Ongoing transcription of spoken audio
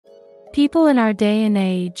People in our day and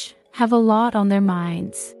age have a lot on their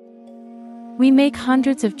minds. We make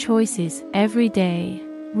hundreds of choices every day,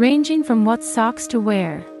 ranging from what socks to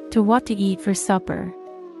wear to what to eat for supper.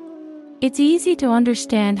 It's easy to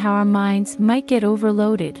understand how our minds might get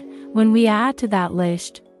overloaded when we add to that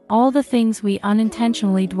list all the things we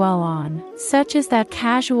unintentionally dwell on, such as that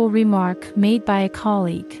casual remark made by a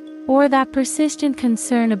colleague, or that persistent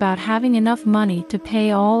concern about having enough money to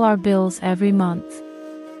pay all our bills every month.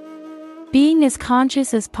 Being as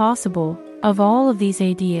conscious as possible of all of these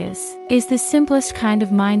ideas is the simplest kind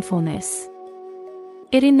of mindfulness.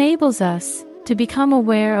 It enables us to become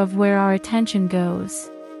aware of where our attention goes.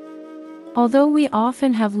 Although we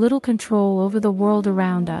often have little control over the world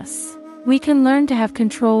around us, we can learn to have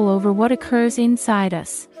control over what occurs inside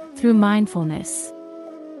us through mindfulness.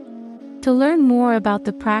 To learn more about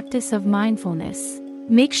the practice of mindfulness,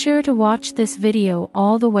 make sure to watch this video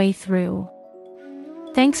all the way through.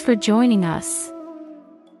 Thanks for joining us.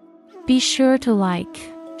 Be sure to like,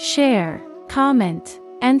 share, comment,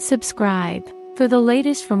 and subscribe for the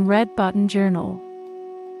latest from Red Button Journal.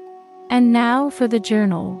 And now for the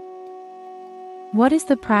journal. What is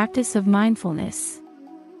the practice of mindfulness?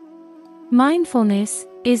 Mindfulness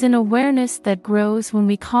is an awareness that grows when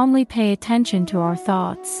we calmly pay attention to our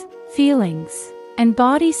thoughts, feelings, and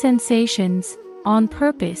body sensations on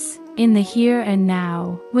purpose in the here and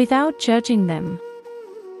now without judging them.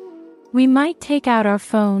 We might take out our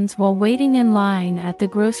phones while waiting in line at the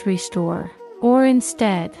grocery store, or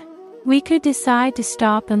instead, we could decide to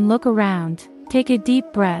stop and look around, take a deep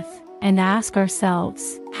breath, and ask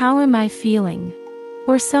ourselves, how am I feeling?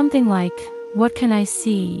 Or something like, what can I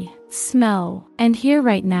see, smell, and hear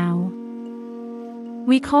right now?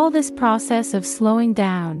 We call this process of slowing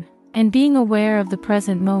down and being aware of the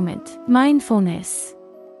present moment mindfulness.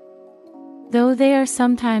 Though they are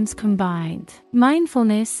sometimes combined,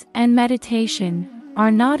 mindfulness and meditation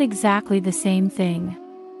are not exactly the same thing.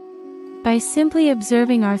 By simply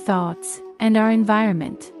observing our thoughts and our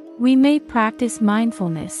environment, we may practice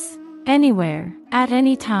mindfulness anywhere, at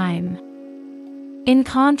any time. In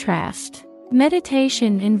contrast,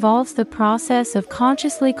 meditation involves the process of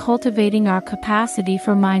consciously cultivating our capacity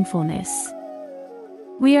for mindfulness.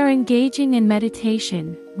 We are engaging in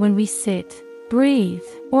meditation when we sit, breathe,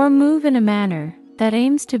 or move in a manner that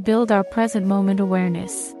aims to build our present moment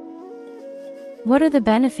awareness. What are the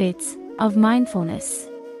benefits of mindfulness?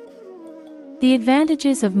 The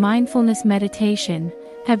advantages of mindfulness meditation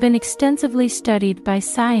have been extensively studied by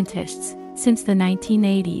scientists since the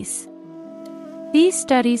 1980s. These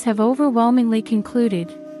studies have overwhelmingly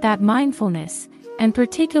concluded that mindfulness, and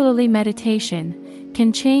particularly meditation,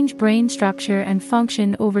 can change brain structure and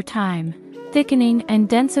function over time, thickening and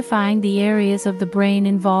densifying the areas of the brain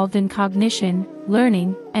involved in cognition,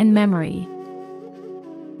 learning, and memory.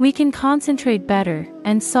 We can concentrate better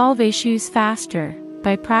and solve issues faster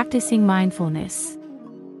by practicing mindfulness.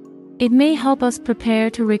 It may help us prepare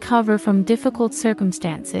to recover from difficult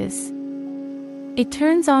circumstances. It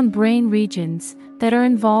turns on brain regions that are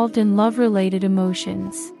involved in love-related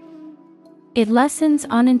emotions. It lessens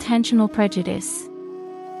unintentional prejudice.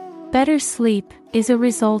 Better sleep is a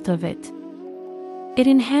result of it. It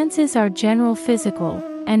enhances our general physical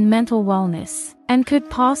and mental wellness, and could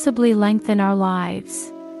possibly lengthen our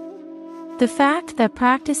lives. The fact that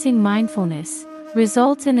practicing mindfulness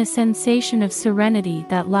results in a sensation of serenity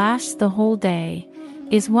that lasts the whole day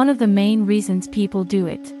is one of the main reasons people do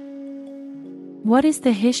it. What is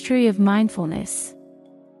the history of mindfulness?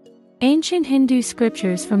 Ancient Hindu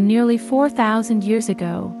scriptures from nearly 4,000 years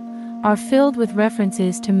ago are filled with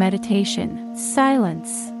references to meditation,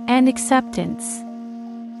 silence, and acceptance.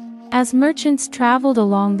 As merchants traveled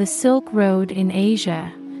along the Silk Road in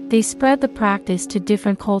Asia, they spread the practice to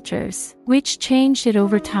different cultures, which changed it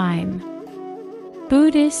over time.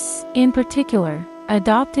 Buddhists, in particular,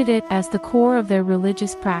 adopted it as the core of their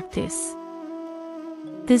religious practice.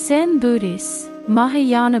 The Zen Buddhists,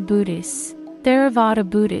 Mahayana Buddhists, Theravada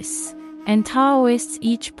Buddhists, and Taoists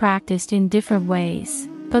each practiced in different ways,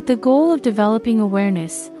 but the goal of developing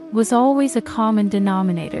awareness was always a common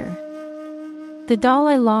denominator. The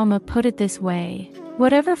Dalai Lama put it this way: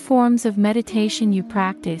 whatever forms of meditation you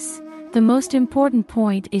practice, the most important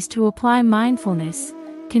point is to apply mindfulness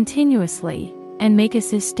continuously and make a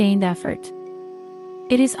sustained effort.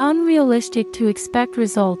 It is unrealistic to expect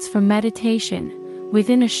results from meditation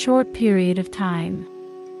within a short period of time.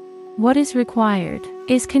 What is required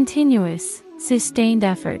is continuous, sustained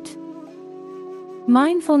effort.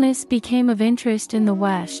 Mindfulness became of interest in the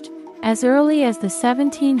West as early as the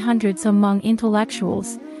 1700s among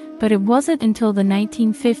intellectuals, but it wasn't until the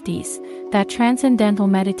 1950s that Transcendental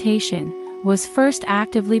Meditation was first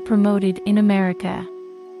actively promoted in America.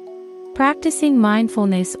 Practicing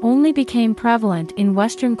mindfulness only became prevalent in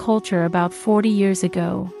Western culture about 40 years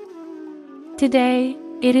ago. Today,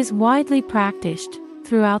 it is widely practiced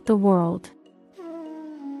throughout the world.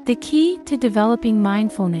 The key to developing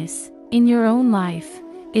mindfulness in your own life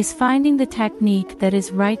is finding the technique that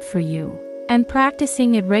is right for you and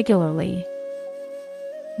practicing it regularly.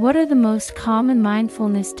 What are the most common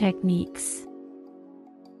mindfulness techniques?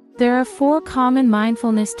 There are 4 common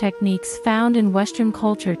mindfulness techniques found in Western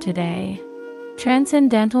culture today: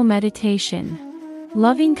 Transcendental Meditation,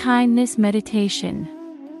 Loving-kindness Meditation,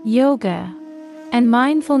 Yoga, and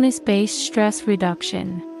Mindfulness-based stress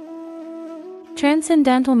reduction.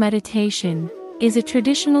 Transcendental Meditation is a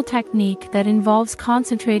traditional technique that involves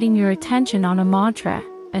concentrating your attention on a mantra,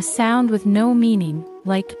 a sound with no meaning,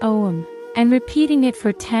 like Om, and repeating it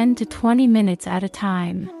for 10 to 20 minutes at a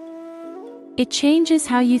time. It changes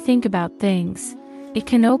how you think about things, it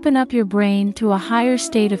can open up your brain to a higher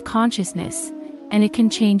state of consciousness, and it can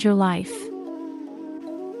change your life.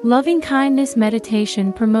 Loving-kindness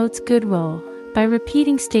meditation promotes goodwill by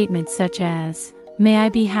repeating statements such as, "May I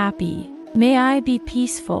be happy, may I be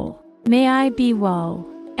peaceful, may I be well,"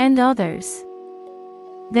 and others.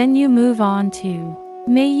 Then you move on to,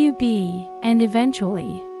 "May you be," and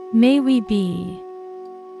eventually, "May we be."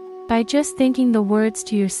 By just thinking the words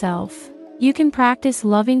to yourself, you can practice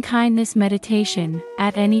loving-kindness meditation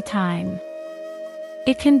at any time.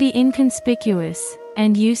 It can be inconspicuous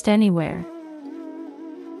and used anywhere.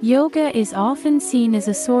 Yoga is often seen as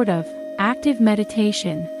a sort of active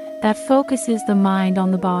meditation that focuses the mind on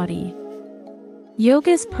the body.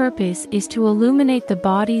 Yoga's purpose is to illuminate the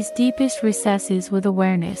body's deepest recesses with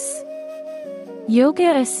awareness.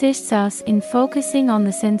 Yoga assists us in focusing on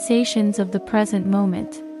the sensations of the present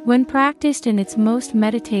moment, when practiced in its most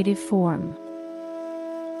meditative form.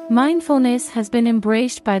 Mindfulness has been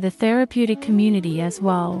embraced by the therapeutic community as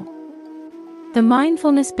well. The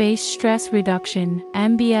mindfulness-based stress reduction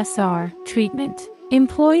 (MBSR) treatment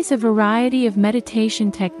employs a variety of meditation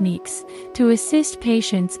techniques to assist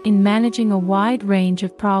patients in managing a wide range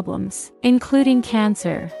of problems, including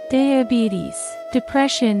cancer, diabetes,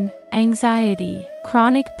 depression, anxiety,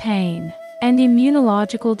 chronic pain, and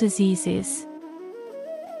immunological diseases.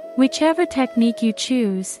 Whichever technique you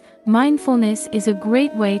choose, mindfulness is a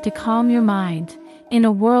great way to calm your mind in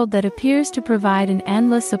a world that appears to provide an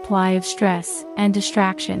endless supply of stress and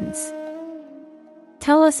distractions.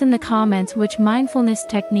 Tell us in the comments which mindfulness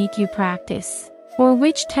technique you practice, or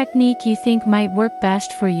which technique you think might work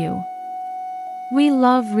best for you. We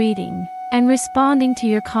love reading and responding to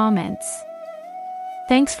your comments.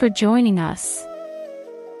 Thanks for joining us.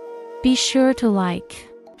 Be sure to like,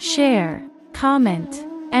 share, comment,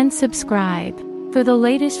 and subscribe for the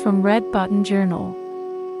latest from Red Button Journal.